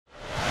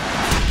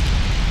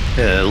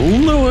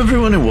Hello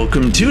everyone and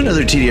welcome to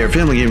another TDR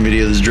family game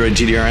video. This is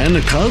DroydTDR and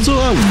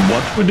Kujou.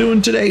 What we're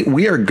doing today,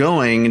 we are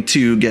going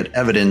to get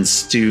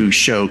evidence to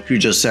show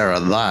Kujou Sara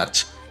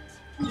that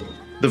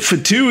the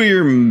Fatui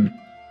are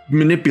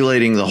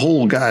manipulating the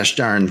whole gosh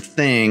darn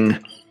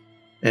thing,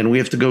 and we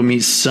have to go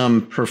meet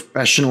some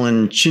professional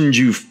in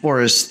Chinju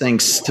Forest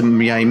thanks to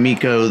Yae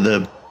Miko,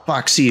 the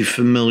foxy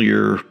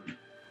familiar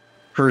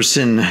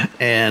person,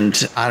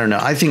 and I don't know,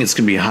 I think it's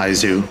gonna be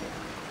Haizu.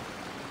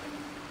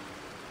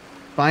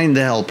 Find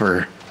the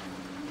helper.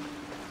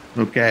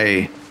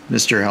 Okay,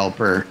 Mr.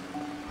 Helper.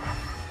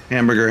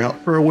 Hamburger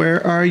Helper,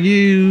 where are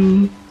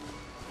you?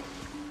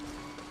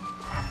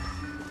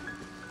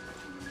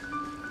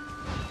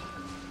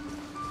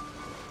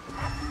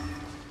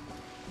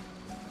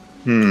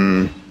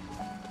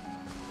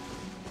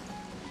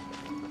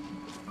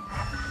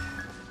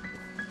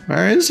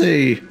 Where is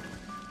he?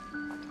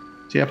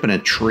 Is he up in a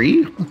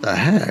tree? What the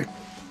heck?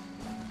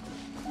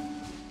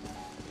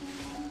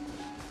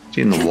 Is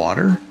he in the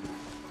water?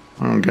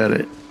 I don't get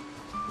it.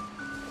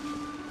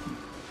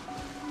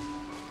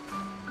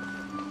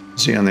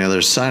 Is he on the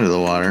other side of the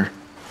water?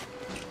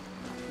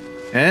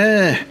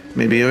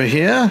 Maybe over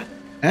here?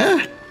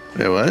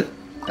 Wait, what?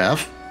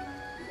 F?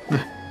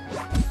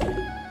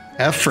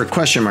 F for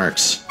question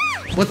marks.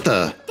 What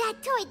the? That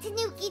toy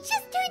Tanuki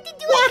just turned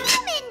into what? A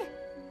human.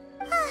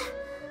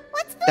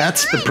 What's going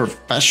That's on? the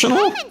professional?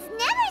 I've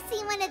never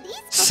seen one of these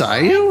before.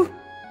 Sayu?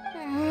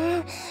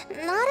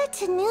 Not a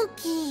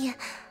Tanuki.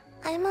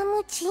 I'm a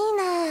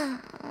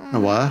Muchina. A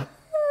what?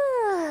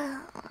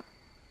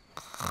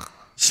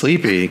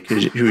 Sleepy,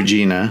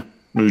 Mugina.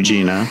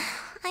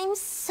 I'm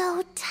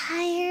so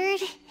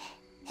tired.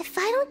 If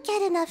I don't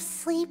get enough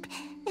sleep,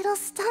 it'll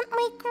stunt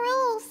my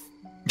growth.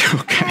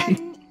 Okay.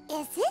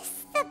 Is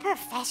this the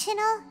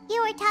professional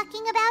you were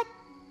talking about?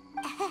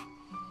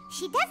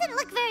 She doesn't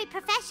look very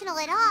professional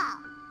at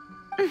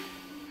all.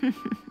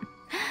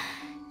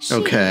 She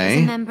Okay.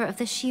 is a member of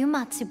the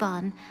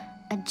Shiumatsuban,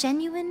 a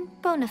genuine,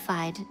 bona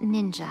fide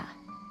ninja.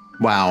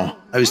 Wow,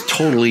 I was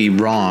totally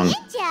wrong.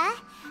 Ninja?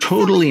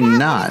 Totally So is that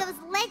not. one of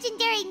those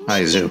legendary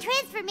Haizu. ninja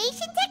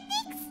transformation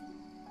techniques?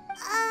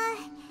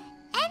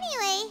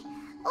 Anyway,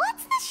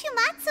 what's the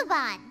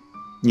Shumatsuban?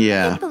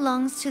 Yeah. It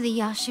belongs to the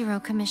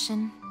Yashiro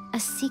Commission, a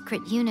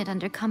secret unit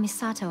under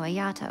Kamisato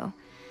Ayato.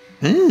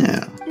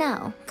 Yeah.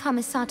 Now,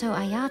 Kamisato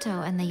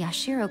Ayato and the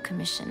Yashiro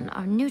Commission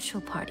are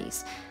neutral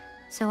parties,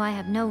 so I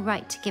have no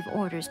right to give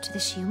orders to the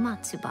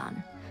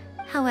Shiumatsuban.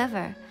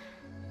 However,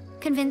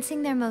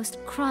 convincing their most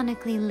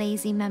chronically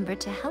lazy member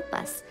to help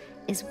us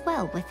is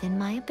well within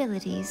my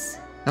abilities.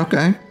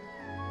 Okay.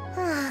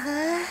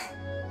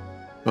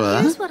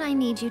 Here's What? what I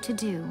need you to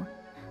do.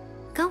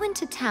 Go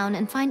into town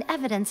and find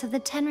evidence of the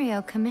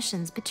Tenryou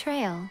Commission's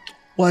betrayal.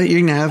 What, you're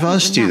gonna have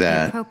us It would do not be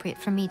that? appropriate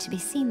for me to be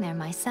seen there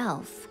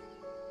myself.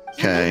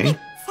 Okay.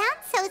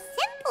 Sounds so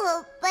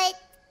simple,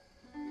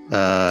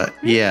 but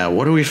Yeah,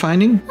 what are we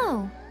finding?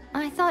 Oh,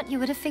 I thought you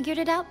would have figured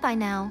it out by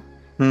now.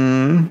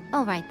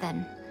 All right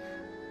then.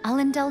 I'll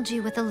indulge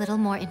you with a little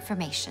more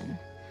information.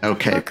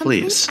 Okay, For a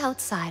complete please.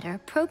 outsider,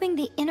 probing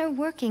the inner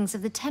workings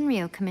of the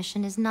Tenryou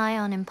Commission is nigh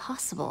on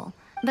impossible.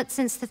 But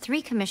since the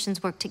three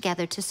commissions work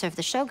together to serve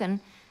the Shogun,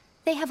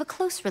 they have a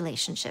close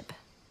relationship.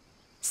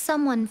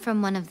 Someone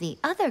from one of the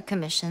other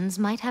commissions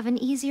might have an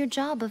easier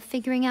job of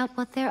figuring out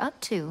what they're up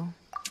to.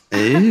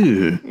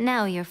 Ooh.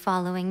 Now you're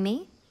following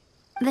me?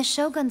 The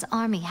Shogun's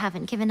army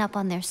haven't given up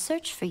on their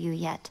search for you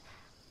yet.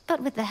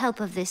 But with the help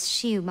of this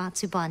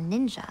Shiumatsuban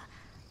ninja,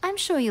 I'm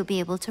sure you'll be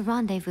able to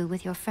rendezvous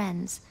with your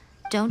friends.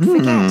 Don't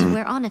forget,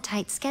 we're on a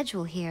tight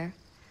schedule here.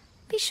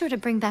 Be sure to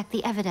bring back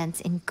the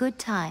evidence in good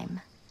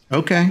time.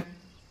 Okay.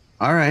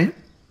 All right.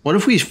 What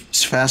if we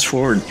fast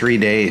forward 3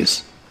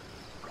 days?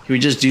 Can we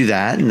just do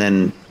that and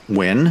then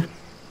win?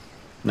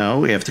 No,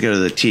 we have to go to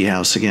the tea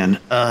house again.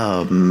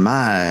 Oh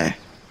my.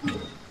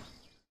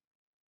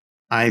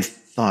 I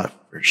thought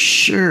for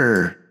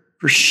sure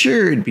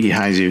it'd be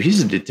Haizu.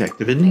 He's a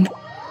detective, isn't he?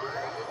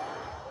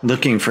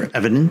 Looking for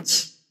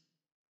evidence?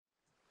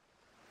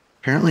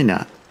 Apparently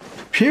not.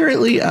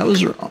 Apparently I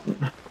was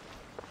wrong.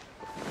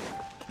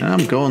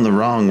 I'm going the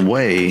wrong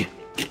way.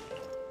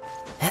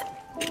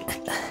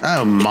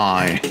 Oh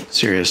my,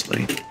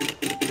 seriously.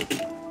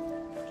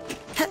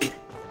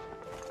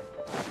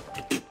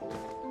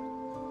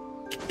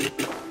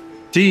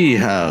 Tea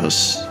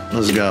house.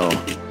 Let's go.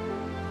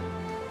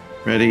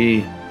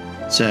 Ready,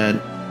 set,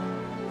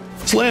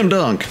 slam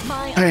dunk.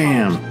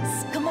 Bam.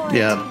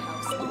 Yep.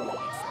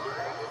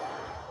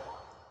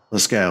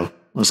 Let's go.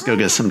 Let's go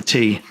get some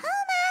tea. Homa,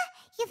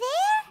 you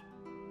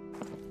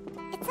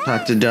there? It's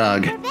Talk us. to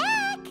Doug. We're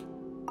back.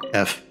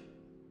 F.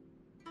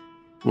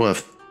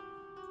 Woof.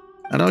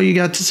 That all you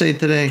got to say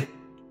today?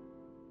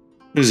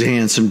 Who's a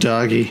handsome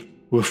doggy?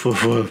 Woof,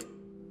 woof, woof.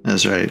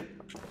 That's right.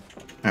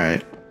 All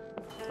right.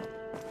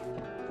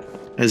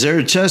 Is there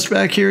a chest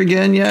back here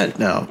again yet?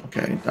 No.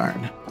 Okay,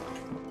 darn.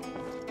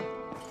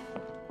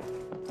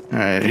 All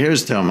right,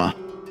 here's Toma.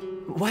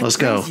 What Let's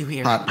go. brings you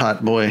here?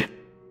 Hot boy.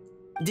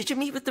 Did you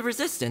meet with the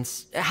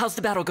resistance? How's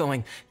the battle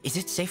going? Is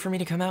it safe for me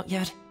to come out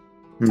yet?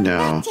 No.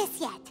 Not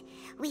just yet.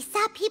 We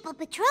saw people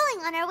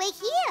patrolling on our way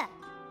here.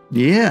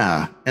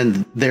 Yeah,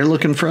 and they're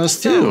looking for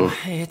us too. So,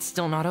 it's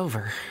still not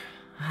over.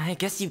 I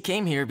guess you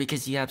came here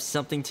because you have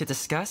something to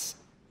discuss?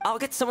 I'll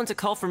get someone to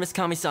call for Miss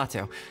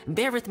Kamisato.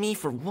 Bear with me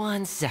for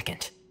 1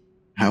 second.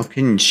 How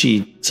can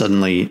she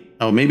suddenly...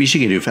 Oh, maybe she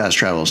can do fast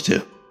travels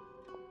too.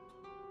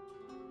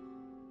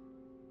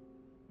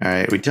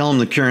 Alright, we tell him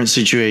the current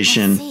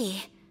situation.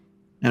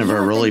 And of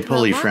our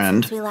roly-poly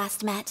friend. Since we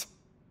last met.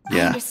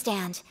 Yeah. I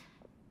understand.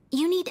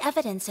 You need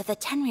evidence of the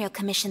Tenryou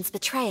Commission's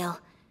betrayal.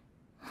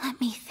 Let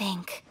me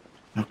think.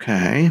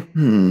 Okay.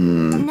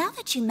 Now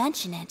that you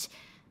mention it,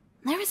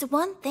 there is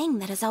one thing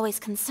that has always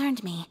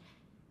concerned me.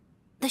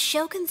 The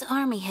Shogun's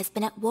army has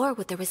been at war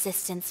with the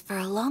Resistance for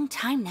a long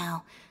time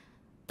now,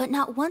 but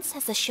not once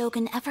has the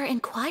Shogun ever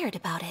inquired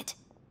about it.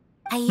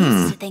 I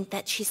used to think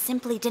that she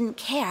simply didn't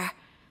care,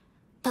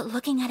 but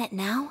looking at it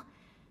now,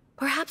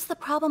 perhaps the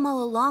problem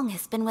all along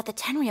has been with the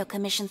Tenryou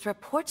Commission's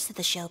reports to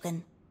the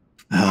Shogun.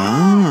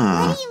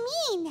 What do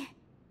you mean?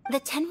 The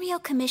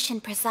Tenryou Commission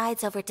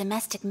presides over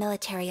domestic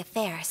military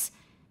affairs.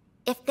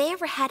 If they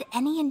ever had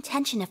any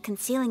intention of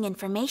concealing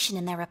information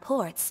in their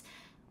reports,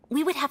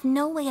 we would have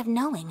no way of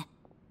knowing.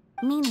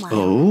 Meanwhile,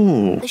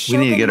 the we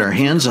need to get our would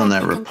hands on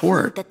that incorrectly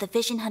report. conclude that the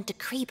Vision Hunt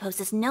decree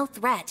poses no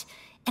threat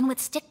and would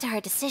stick to her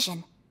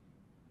decision.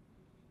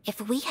 If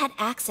we had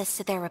access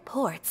to their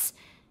reports,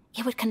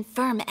 it would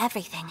confirm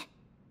everything.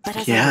 But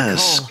as I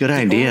Yes, recall, good the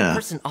idea. only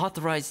person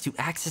authorized to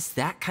access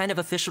that kind of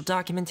official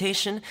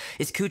documentation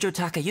is Kujou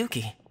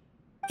Takayuki.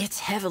 It's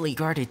heavily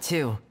guarded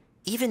too.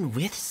 Even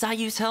with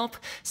SAYU'S help,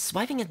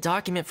 swiping a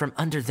document from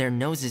under their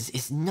noses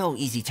is no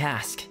easy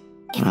task.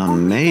 If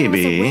only there was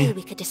a maybe. way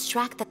we could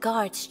distract the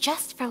guards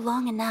just for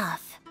long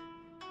enough.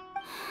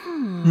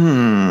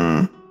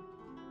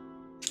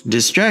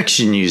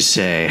 Distraction, you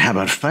say? How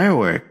about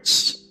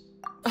fireworks?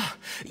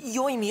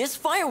 Yoimiya's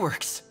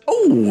fireworks!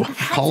 Oh,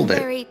 That's called a it.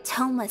 very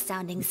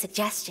Toma-sounding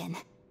suggestion.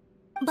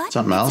 But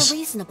Something it's else? a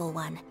reasonable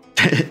one.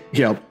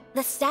 Yep.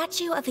 The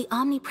statue of the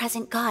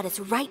omnipresent god is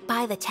right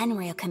by the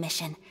Tenryou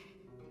Commission.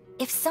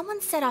 If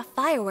someone set off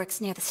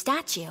fireworks near the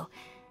statue,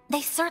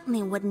 they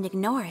certainly wouldn't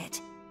ignore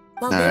it.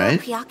 While they were Alright.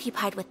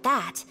 preoccupied with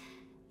that,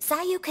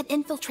 Sayu could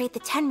infiltrate the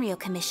Tenryou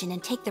Commission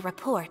and take the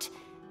report,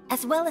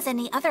 as well as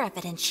any other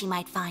evidence she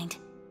might find.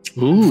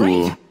 Ooh.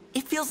 Great!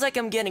 It feels like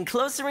I'm getting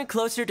closer and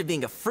closer to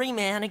being a free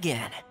man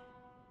again.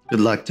 Good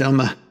luck,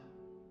 Thelma.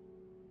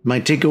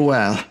 Might take a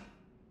while.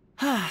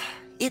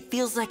 It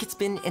feels like it's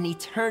been an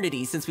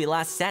eternity since we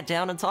last sat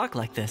down and talked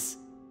like this.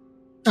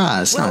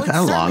 It's not that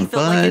long,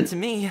 felt like it but to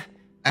me.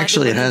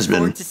 actually it has I've been looking been.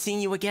 forward to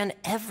seeing you again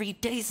every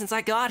day since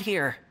I got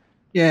here.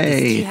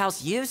 This Yay. tea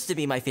house used to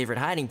be my favorite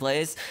hiding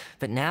place,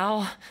 but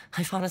now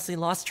I've honestly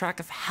lost track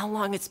of how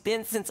long it's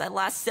been since I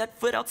last set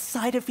foot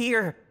outside of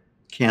here.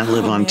 Can't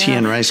live on tea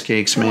and man. rice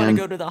cakes, I want man.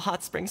 to go to the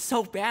hot springs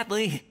so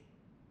badly.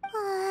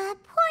 Poor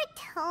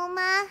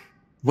Toma.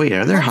 Wait,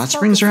 are there Let's hot focus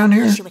springs on around the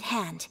here? issue at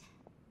hand.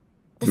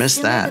 The Missed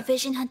sooner that. the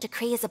Vision Hunt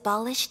decree is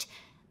abolished,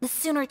 the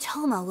sooner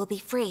Toma will be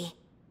free.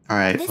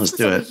 Alright, This let's was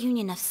do a it.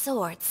 reunion of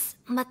sorts,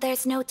 but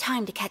there's no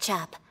time to catch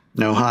up.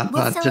 No hot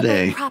We'll pot celebrate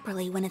today.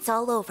 properly when it's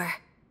all over.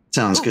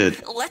 Sounds Ooh,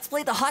 good. Let's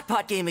play the hot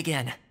pot game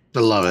again. I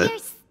love it. You're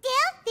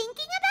still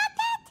thinking about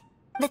that?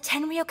 The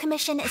Tenryou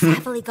Commission is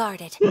heavily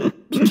guarded.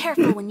 Be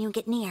careful when you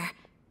get near.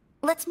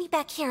 Let's meet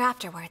back here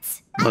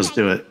afterwards. Let's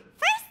do it.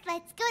 First,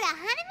 let's go to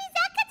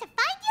Hanamizaka to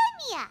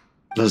find Yoimiya.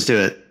 Let's do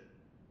it.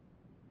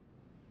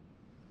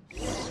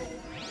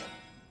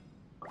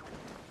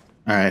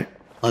 Alright,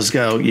 let's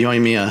go.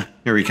 Yoimiya,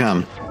 here we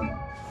come.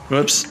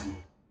 Whoops.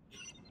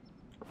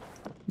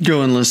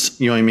 Go enlist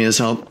Yoimiya's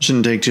help.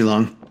 Shouldn't take too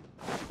long.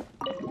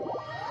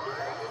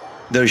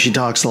 Though she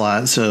talks a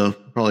lot, so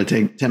probably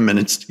take 10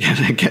 minutes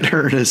to get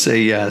her to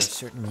say yes.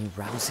 Certainly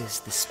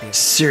rouses the spirit.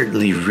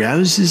 Certainly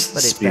rouses the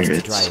But it's best to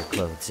spirits. dry your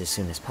clothes as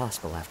soon as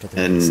possible after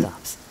the And- rain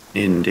stops.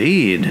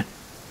 Indeed.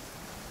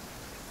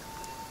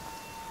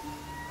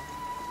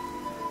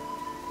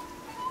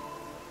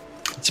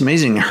 It's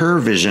amazing her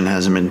vision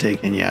hasn't been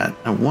taken yet.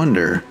 I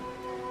wonder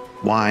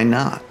why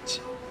not.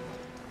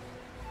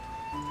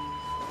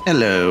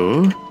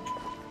 Hello.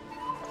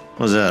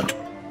 What's up?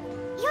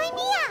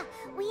 Yoimiya,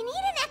 we need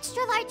an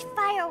extra large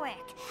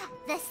firework.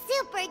 The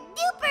super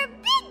duper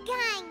big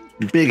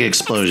kind. Big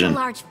explosion.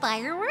 Extra large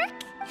firework?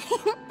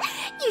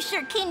 You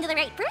sure came to the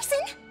right person.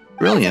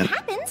 Brilliant. As it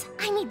happens,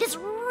 I made this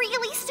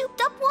really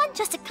souped up one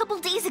just a couple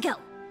days ago.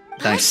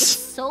 But Nice.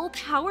 it's so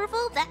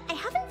powerful that I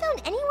haven't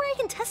found anywhere I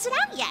can test it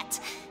out yet.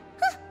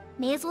 Huh,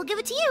 may as well give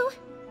it to you.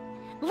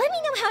 Let me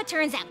know how it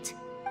turns out.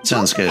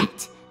 Sounds Don't good.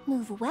 forget,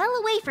 move well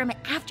away from it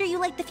after you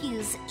light the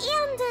fuse,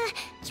 and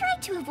try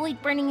to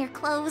avoid burning your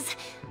clothes.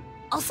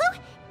 Also,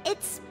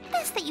 it's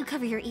best that you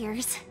cover your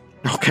ears.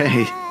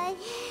 Okay.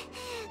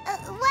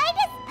 Why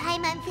does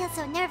Paimon feel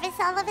so nervous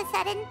all of a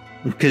sudden?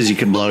 Because you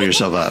can blow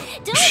yourself up.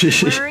 Don't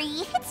worry,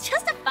 it's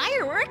just a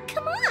firework.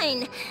 Come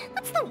on,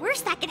 what's the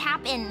worst that could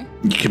happen?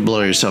 You can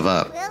blow yourself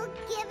up. We'll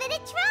give it a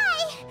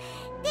try.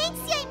 Thanks,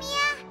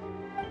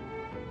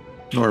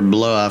 Yoimiya. Or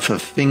blow off a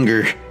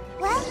finger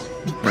Well,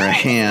 or a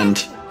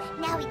hand.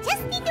 now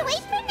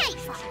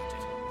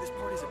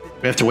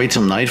We have to wait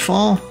till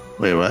nightfall?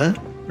 Wait, what?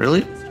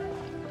 Really?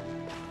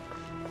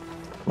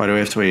 Why do we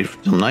have to wait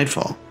till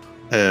nightfall?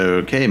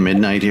 Okay,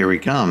 midnight, here we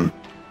come.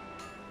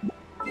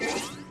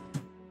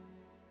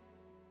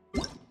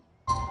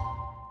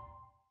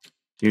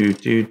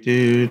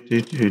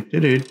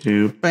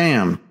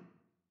 Bam!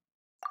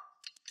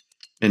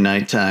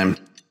 Midnight time.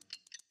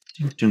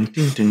 And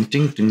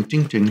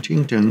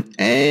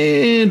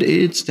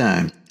it's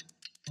time.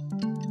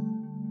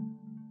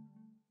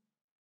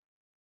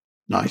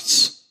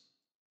 Nice.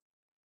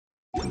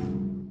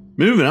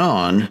 Moving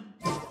on.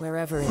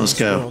 Wherever in Let's this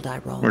go. world I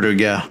roam, Where do we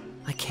go?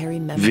 I carry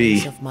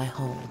memories V. of my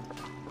home.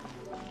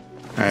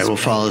 Alright, we'll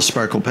follow the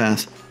sparkle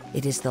path.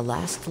 It is the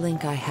last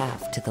link I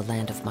have to the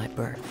land of my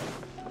birth.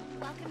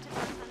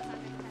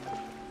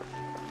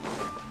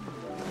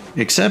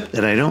 Except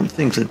that I don't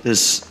think that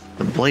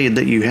the blade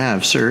that you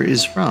have, sir,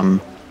 is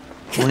from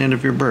the land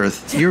of your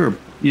birth. You're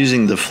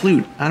using the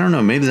flute. I don't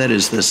know, maybe that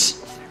is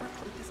this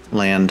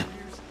land.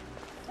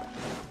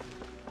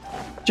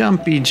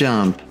 Jumpy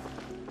jump.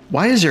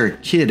 Why is there a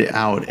kid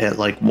out at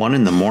like 1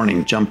 in the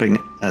morning jumping?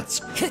 That's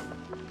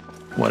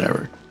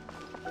whatever.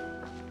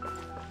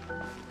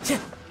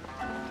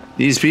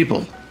 These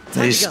people,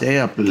 they stay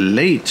up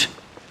late.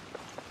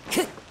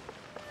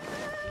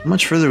 How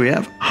much further we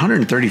have?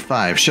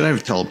 135. Should I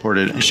have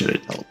teleported? I should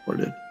have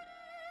teleported.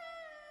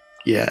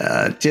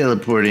 Yeah,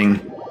 teleporting.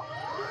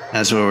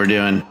 That's what we're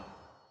doing.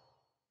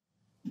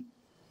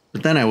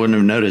 But then I wouldn't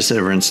have noticed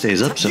everyone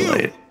stays up so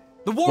late.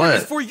 The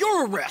warrant is for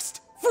your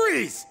arrest.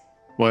 Freeze!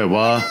 Wait,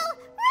 what?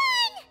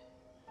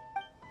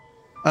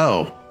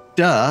 Oh,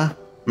 duh.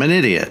 I'm an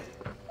idiot.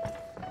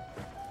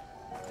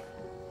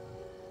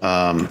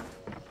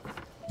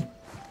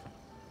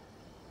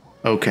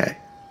 Okay.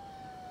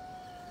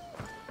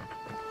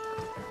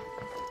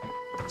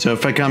 So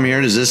if I come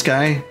here, does this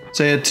guy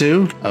say it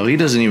too? Oh, he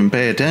doesn't even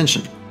pay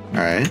attention. All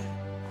right.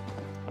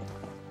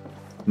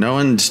 No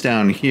one's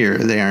down here.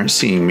 They aren't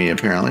seeing me,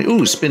 apparently.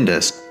 Ooh, spin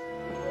disc.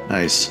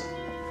 Nice.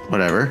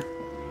 Whatever.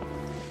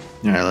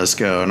 All right, let's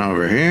go. And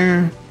over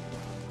here.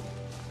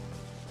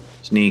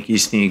 Sneaky,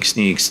 sneak,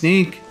 sneak,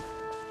 sneak.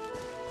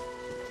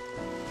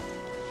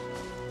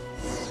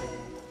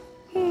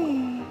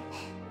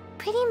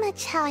 Pretty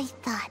much how I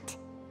thought.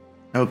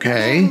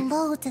 Okay. There are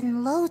loads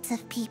and loads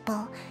of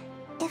people.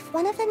 If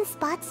one of them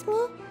spots me,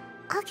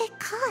 I'll get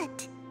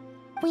caught.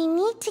 We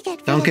need to get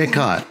rid Don't of get them,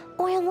 caught.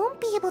 or I won't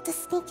be able to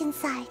sneak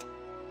inside.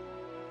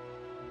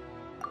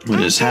 We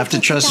just have to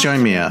trust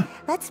Yoimiya.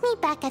 Let's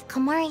meet back at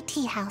Komari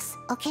Tea House,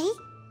 okay?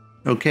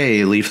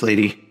 Okay, Leaf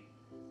Lady.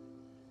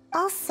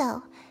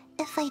 Also,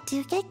 if I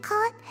do get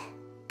caught,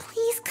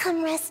 please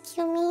come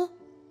rescue me.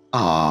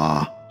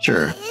 Aw,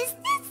 sure. Is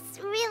this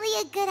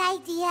really a good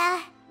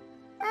idea?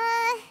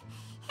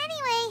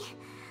 Anyway,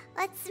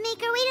 let's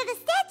make our way to the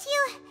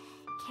statue.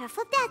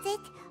 Careful does it.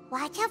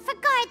 Watch out for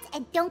guards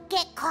and don't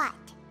get caught.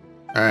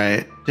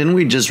 Alright, didn't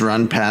we just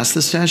run past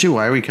the statue?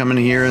 Why are we coming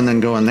here and then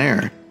going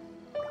there?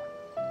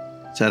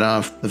 Set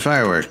off the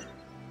firework.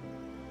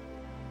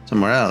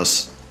 Somewhere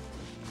else.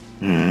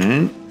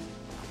 Alright.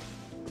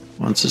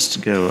 Wants us to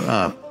go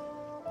up.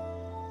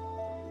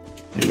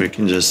 Maybe we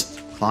can just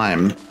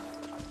climb.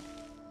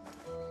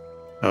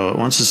 Oh, it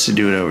wants us to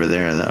do it over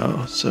there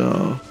though,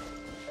 so...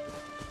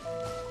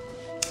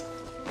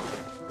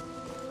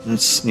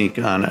 let's sneak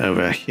on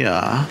over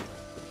here.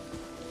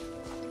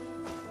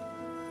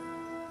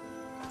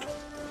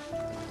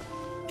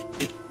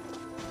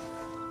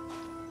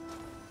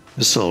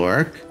 This'll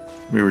work.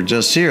 We were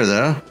just here,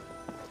 though.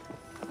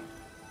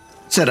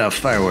 Set off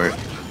firework.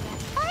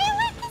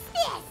 Firework is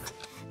this?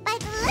 By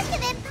the look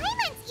of it,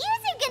 Paimon's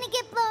ears are gonna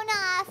get blown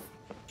off.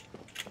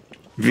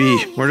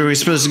 V, where are we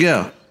supposed to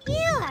go? You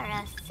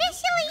are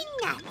officially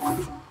nuts.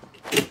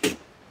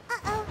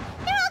 Uh-oh,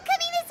 they're all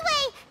coming this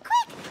way.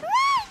 Quick,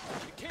 run!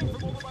 It came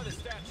from over by the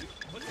statue.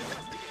 Let's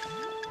investigate.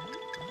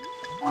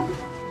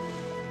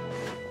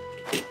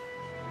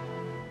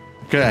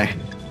 Okay,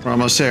 we're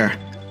almost there.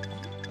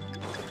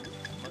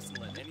 Mustn't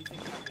let anything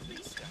happen to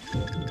the statue.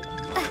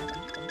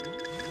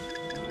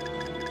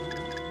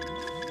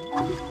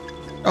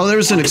 Oh, there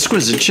was an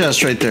exquisite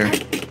chest right there.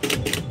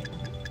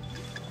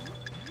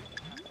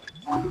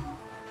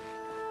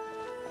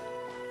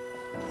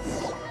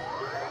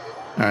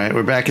 Alright,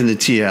 we're back in the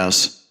tea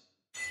house.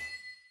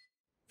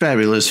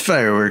 Fabulous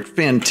firework,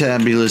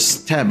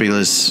 fantabulous,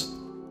 tabulous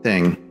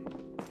thing.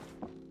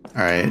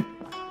 Alright.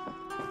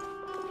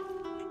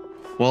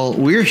 Well,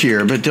 we're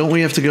here, but don't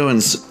we have to go and...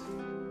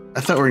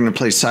 I thought we were going to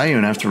play Sayu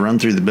and have to run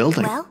through the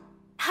building. Well,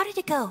 how did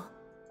it go?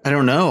 I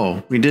don't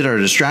know. We did our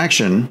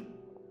distraction.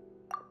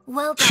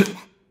 Well done.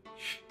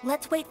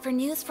 Let's wait for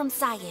news from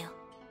Sayu.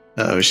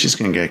 Uh-oh, she's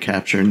going to get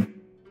captured.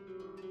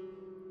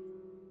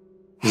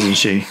 Isn't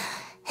she?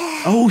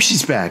 Oh,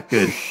 she's back.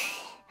 Good.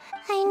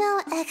 I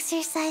know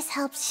exercise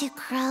helps you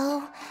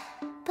grow,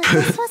 but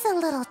this was a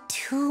little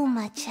too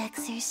much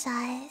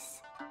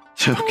exercise.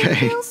 I Okay.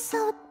 feel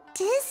so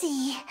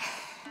dizzy.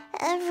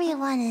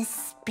 Everyone is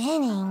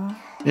spinning.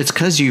 It's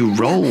because you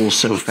roll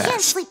so Can't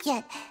fast. sleep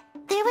yet.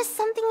 There was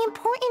something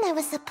important I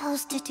was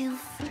supposed to do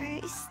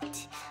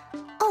first.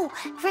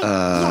 right.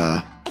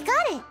 Yeah, I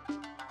got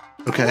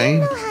it. Okay. I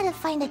didn't know how to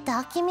find a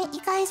document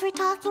you guys were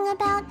talking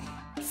about,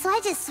 so I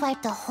just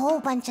swiped a whole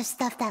bunch of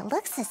stuff that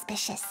looks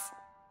suspicious.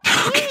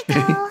 Here you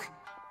go.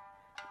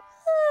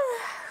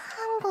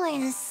 I'm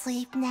going to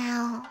sleep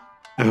now.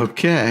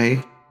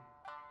 Okay.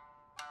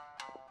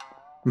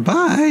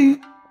 Bye.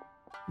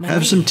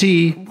 Have some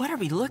tea. What are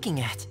we looking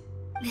at?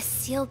 This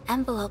sealed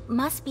envelope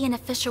must be an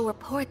official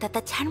report that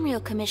the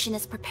Tenryou Commission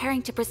is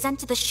preparing to present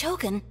to the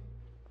Shogun.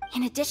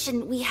 In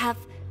addition, we have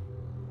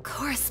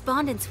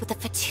correspondence with the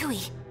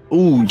Fatui.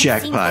 Ooh, It seems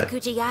jackpot. that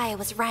Kujou Yae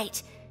was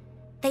right.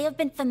 They have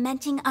been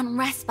fomenting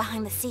unrest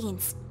behind the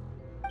scenes.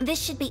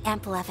 This should be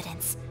ample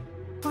evidence.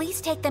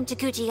 Please take them to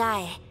Kujou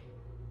Yae.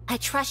 I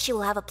trust she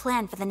will have a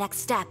plan for the next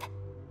step.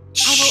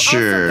 I will also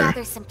Sure.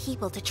 gather some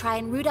people to try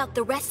and root out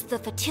the rest of the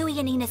Fatui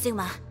and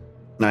Inazuma.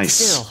 Nice.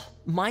 Still,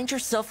 mind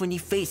yourself when you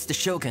face the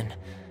Shogun.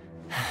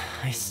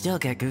 I still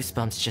get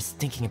goosebumps just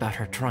thinking about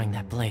her drawing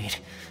that blade.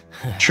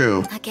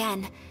 True.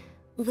 Again,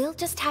 we'll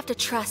just have to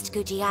trust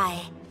Kujou Yae.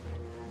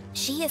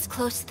 She is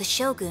close to the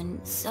Shogun,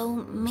 so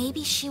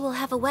maybe she will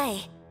have a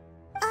way.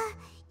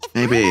 If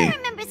Maybe. Maya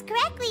remembers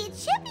correctly, it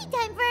should be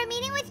time for a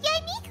meeting with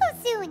Yae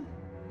Miko soon.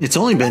 It's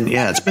only been,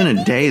 yeah, it's been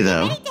a day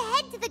though. Ready to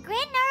head to the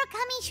Grand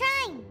Narukami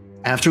Shrine.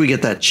 After we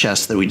get that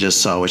chest that we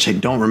just saw, which I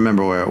don't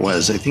remember where it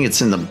was. I think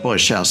it's in the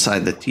bush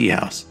outside the tea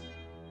house.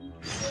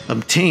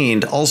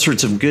 Obtained all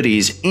sorts of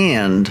goodies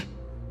and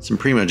some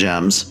primo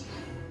gems.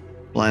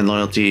 Blind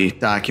loyalty,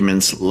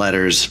 documents,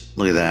 letters.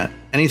 Look at that.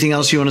 Anything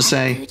else you want to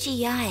say? Kujou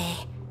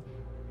Yae.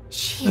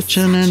 She is Such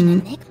an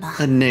enigma.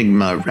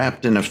 enigma,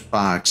 wrapped in a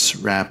fox,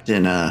 wrapped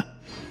in a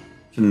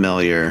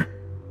familiar.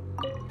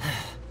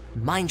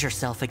 Mind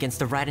yourself against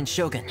the Raiden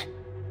Shogun.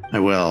 I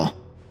will.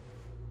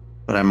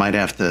 But I might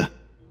have to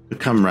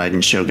become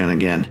Raiden Shogun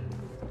again.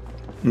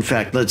 In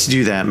fact, let's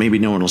do that. Maybe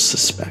no one will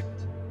suspect.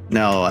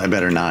 No, I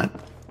better not.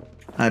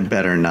 I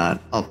better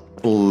not. I'll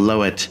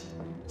blow it.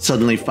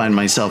 Suddenly find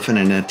myself in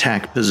an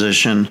attack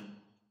position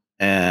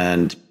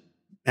and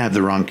have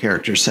the wrong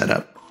character set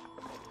up.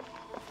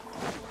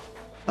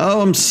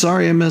 Oh, I'm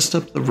sorry I messed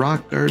up the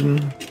rock garden.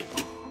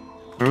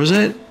 Where was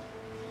it?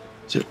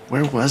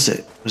 Where was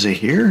it? Was it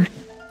here?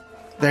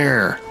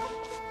 There.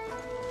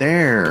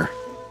 There.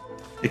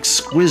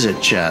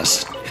 Exquisite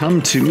chest.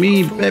 Come to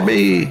me,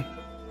 baby.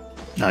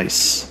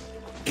 Nice.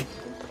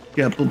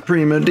 Couple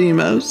primo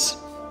demos.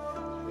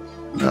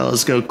 Well,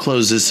 let's go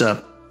close this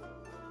up.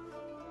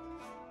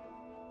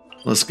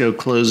 Let's go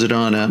close it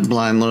on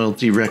blind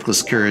loyalty,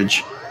 reckless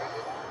courage.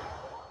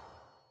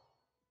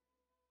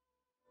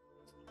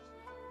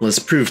 Let's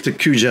prove to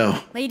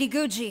Kujou, Lady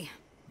Guji,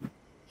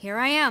 here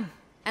I am,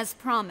 as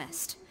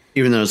promised.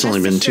 even though it's only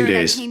been Rest 2 assured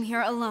days. I came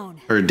here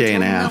alone. Or a day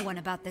and a Tell half. no one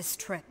about this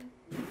trip.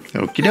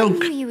 Okie I doke.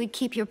 knew you would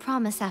keep your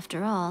promise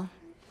after all.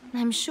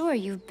 I'm sure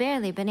you've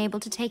barely been able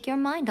to take your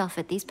mind off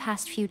it these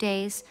past few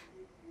days.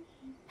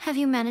 Have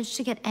you managed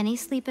to get any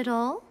sleep at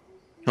all?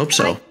 Hope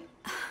so.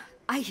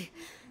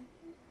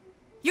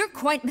 You're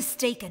quite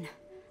mistaken.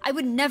 I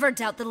would never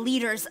doubt the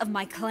leaders of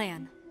my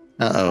clan.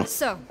 Uh-oh.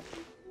 So,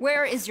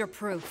 where is your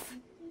proof?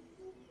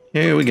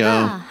 Here we go.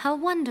 Ah, how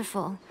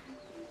wonderful.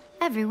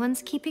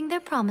 Everyone's keeping their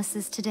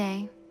promises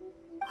today.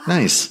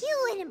 Nice. You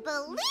wouldn't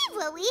believe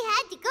what we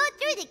had to go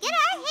through to get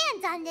our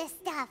hands on this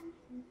stuff.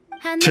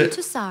 Hand them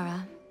to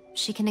Sara.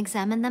 She can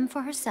examine them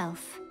for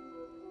herself.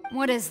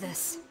 What is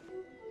this?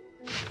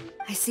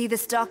 I see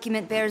this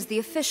document bears the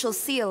official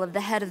seal of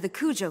the head of the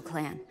Kujou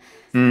clan.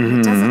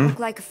 It doesn't look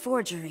like a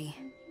forgery.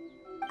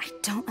 I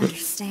don't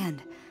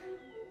understand.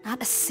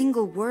 Not a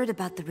single word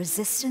about the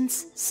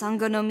resistance,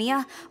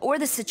 Sangonomiya, or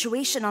the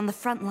situation on the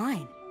front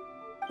line.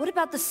 What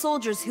about the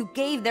soldiers who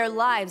gave their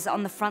lives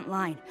on the front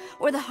line,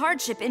 or the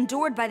hardship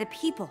endured by the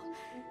people?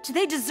 Do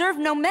they deserve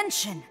no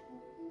mention?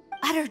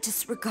 Utter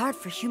disregard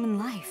for human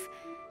life.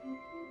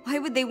 Why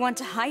would they want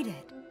to hide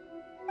it?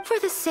 For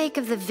the sake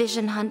of the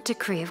Vision Hunt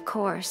decree, of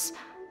course.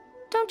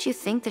 Don't you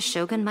think the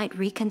Shogun might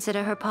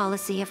reconsider her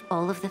policy if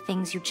all of the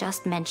things you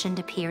just mentioned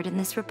appeared in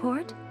this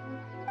report?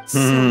 So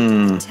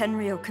did the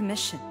Tenryou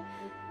Commission.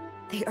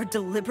 They are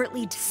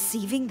deliberately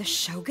deceiving the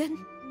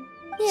Shogun?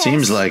 Yes.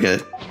 Seems like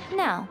it.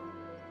 Now,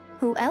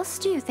 who else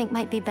do you think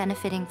might be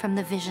benefiting from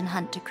the Vision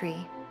Hunt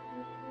decree?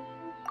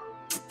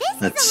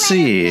 This Let's is a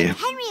see. letter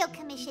from the Tenryou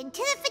Commission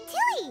to the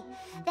Fatui.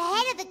 The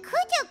head of the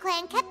Kujou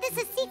clan kept this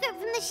a secret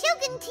from the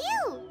Shogun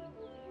too.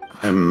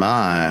 Oh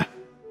my.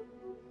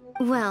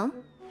 Well,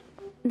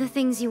 the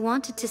things you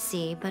wanted to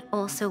see but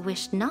also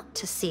wished not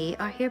to see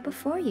are here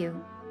before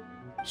you.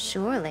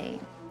 Surely,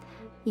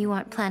 you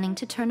aren't planning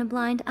to turn a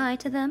blind eye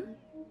to them?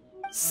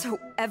 So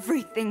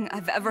everything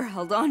I've ever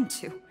held on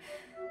to,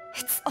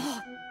 it's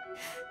all...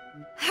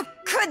 How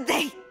could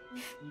they?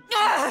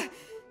 Ugh!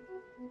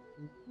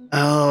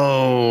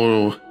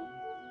 Oh.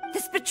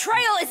 This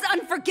betrayal is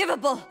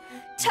unforgivable!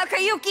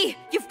 Takayuki,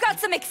 you've got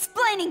some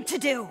explaining to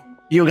do!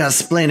 You got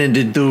splaining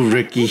to do,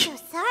 Ricky. Kujou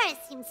Sara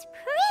seems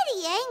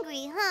pretty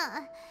angry,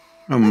 huh?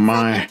 Oh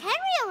my. The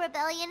Tenryou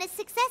rebellion is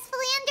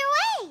successfully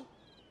underway.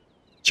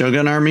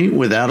 Shogun army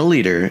without a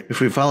leader. If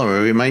we follow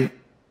her, we might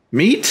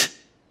meet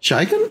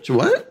Shiken?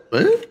 What?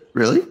 What?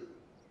 Really?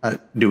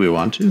 Do we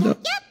want to, though?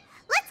 Yep,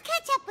 let's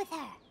catch up with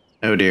her.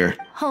 Oh, dear.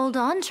 Hold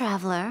on,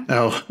 traveler.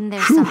 Oh.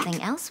 There's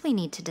something else we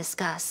need to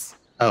discuss.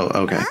 Oh,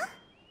 okay. Huh?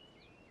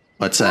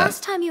 What's that?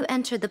 Last time you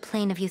entered the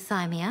plane of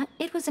Euthymia,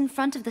 it was in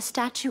front of the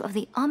statue of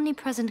the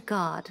omnipresent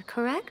god,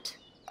 correct?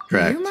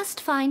 Correct. You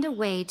must find a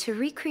way to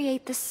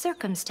recreate the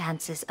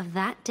circumstances of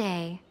that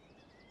day.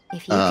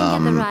 If you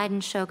can get the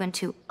Raiden Shogun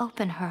to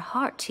open her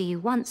heart to you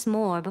once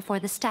more before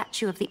the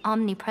statue of the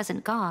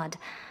omnipresent god,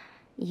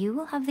 you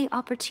will have the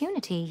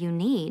opportunity you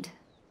need.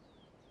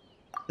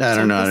 I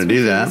don't know how to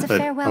do that,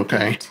 but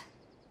okay.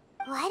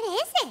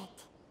 What is it?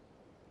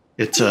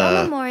 It's The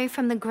Omamori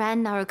from the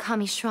Grand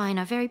Narukami Shrine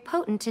are very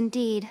potent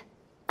indeed.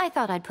 I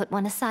thought I'd put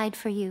one aside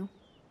for you.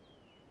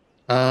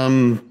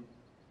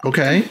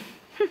 Okay.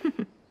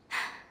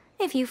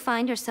 If you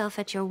find yourself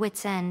at your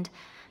wit's end,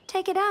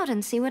 take it out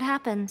and see what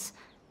happens.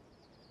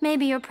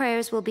 Maybe your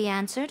prayers will be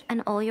answered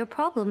and all your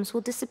problems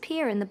will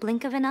disappear in the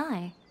blink of an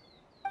eye.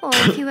 Or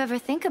if you ever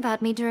think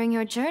about me during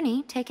your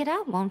journey, take it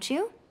out, won't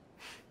you?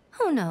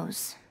 Who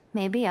knows?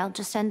 Maybe I'll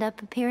just end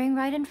up appearing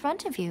right in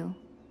front of you.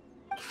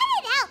 Cut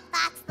it out,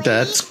 Fox Lady.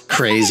 That's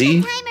crazy.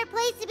 This isn't the time or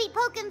place to be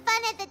poking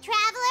fun at the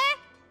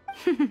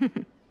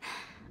traveler.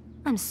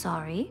 I'm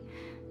sorry.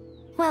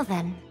 Well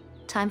then,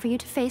 time for you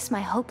to face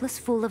my hopeless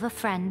fool of a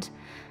friend.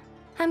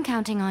 I'm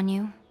counting on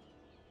you.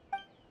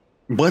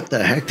 What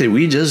the heck did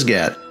we just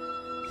get?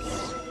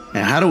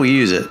 And how do we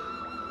use it?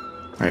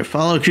 Alright,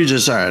 follow Kujou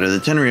Sara to the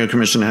Tenryou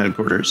Commission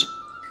headquarters.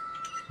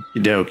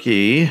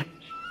 Okie-dokie.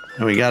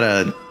 And we got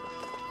a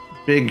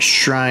big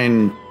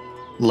shrine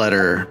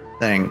letter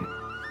thing.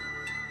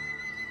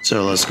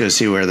 So let's go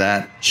see where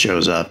that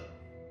shows up.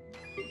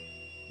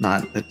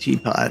 Not the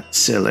teapot,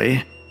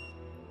 silly.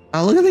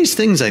 Oh, look at these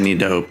things I need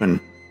to open.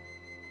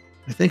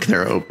 I think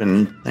they're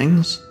open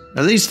things.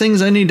 Are these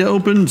things I need to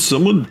open?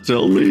 Someone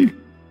tell me.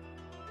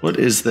 What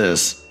is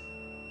this?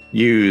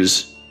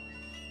 Use.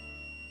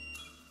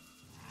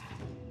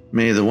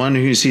 May the one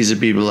who sees it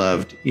be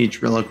beloved.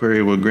 Each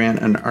reliquary will grant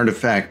an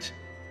artifact.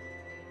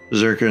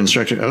 Berserker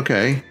instruction.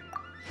 Okay.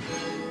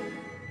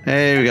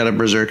 Hey, we got a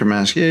Berserker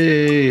mask.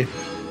 Yay.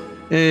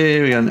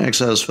 Hey, we got an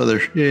Exile's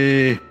feather.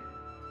 Yay.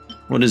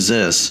 What is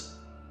this?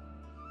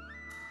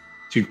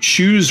 To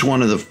choose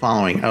one of the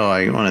following. Oh,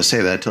 I want to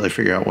say that till I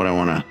figure out what I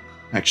want to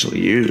actually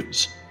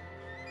use.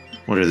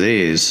 What are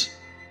these?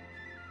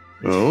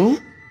 Oh,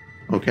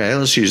 okay,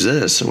 let's use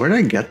this. So where did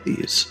I get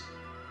these?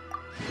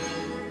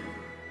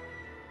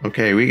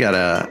 Okay, we got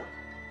a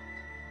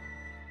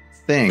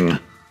thing.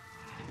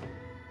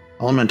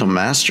 Elemental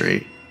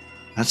Mastery.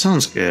 That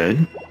sounds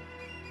good.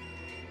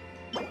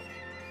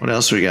 What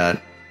else we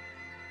got?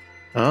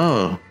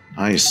 Oh,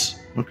 nice.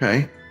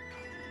 Okay.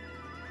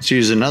 Let's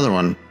use another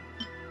one.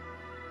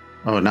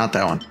 Oh, not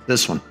that one.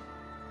 This one.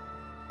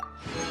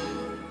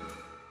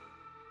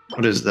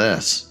 What is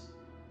this?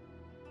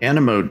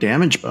 Animo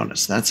damage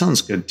bonus. That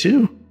sounds good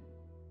too.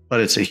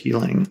 But it's a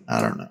healing.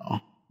 I don't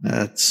know.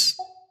 That's...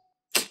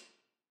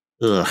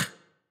 Ugh.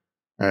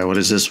 Alright, what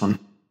is this one?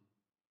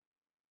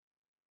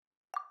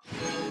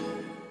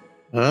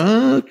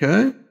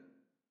 Okay.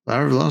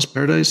 Flower of Lost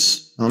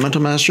Paradise.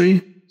 Elemental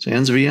Mastery.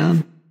 Sands of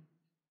Eon.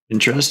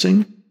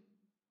 Interesting.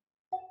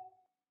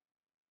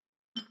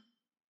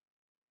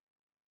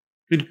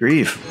 Good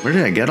grief. Where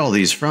did I get all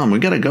these from? We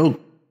gotta go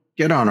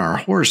get on our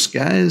horse,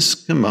 guys.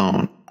 Come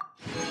on.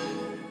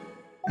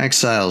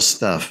 Exile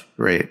stuff.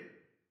 Great.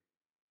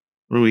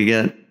 What do we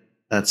get?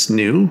 That's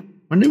new.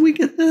 When did we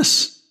get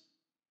this?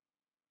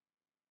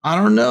 I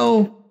don't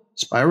know.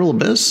 Spiral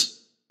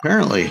Abyss?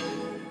 Apparently.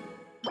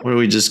 What do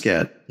we just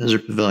get?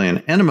 Desert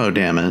Pavilion. Animo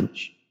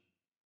damage.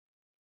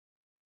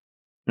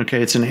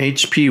 Okay, it's an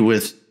HP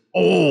with...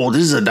 Oh,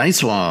 this is a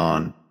nice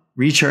one.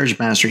 Recharge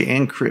Mastery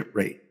and crit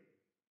rate.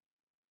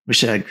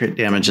 Wish I had crit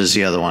damage as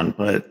the other one,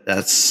 but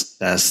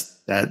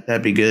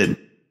that'd be good.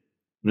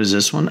 What is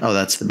this one? Oh,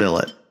 that's the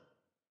billet.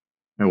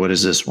 Or what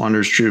is this?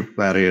 Wanderer's Troop,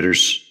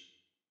 Gladiators,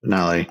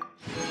 Finale.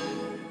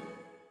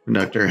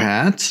 Conductor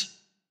Hat.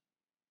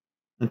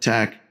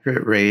 Attack,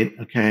 crit rate.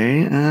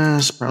 Okay,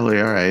 it's probably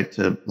alright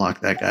to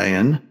lock that guy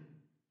in.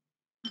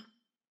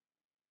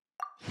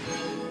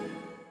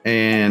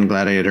 And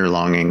Gladiator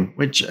Longing,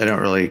 which I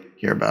don't really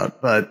care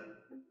about, but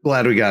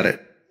glad we got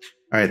it.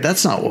 All right,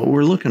 that's not what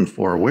we're looking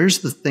for. Where's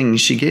the thing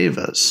she gave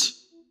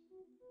us?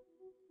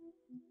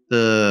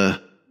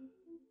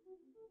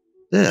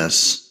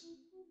 This.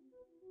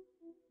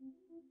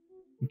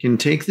 You can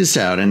take this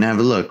out and have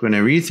a look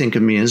whenever you think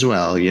of me as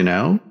well, you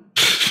know?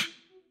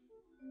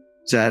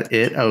 Is that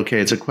it? Okay,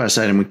 it's a quest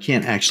item. We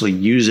can't actually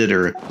use it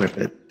or equip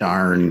it.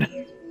 Darn.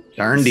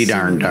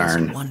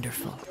 Darn.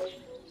 Wonderful.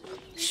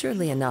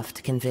 Surely enough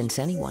to convince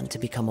anyone to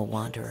become a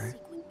wanderer.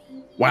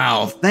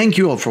 Wow, thank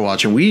you all for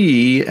watching.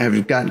 We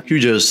have got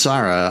Kujou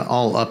Sara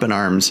all up in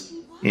arms,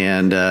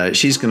 and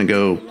she's going to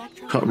go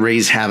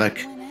raise havoc.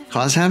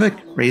 Cause havoc?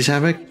 Raise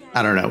havoc?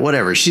 I don't know.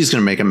 Whatever. She's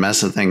going to make a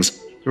mess of things.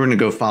 We're going to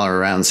go follow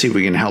her around, see if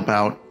we can help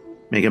out,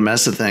 make a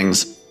mess of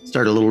things,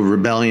 start a little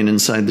rebellion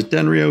inside the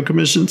Tenryou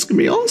Commission. It's going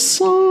to be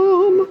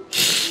awesome.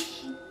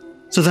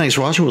 So thanks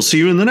for watching. We'll see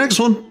you in the next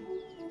one.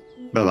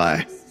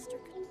 Bye-bye.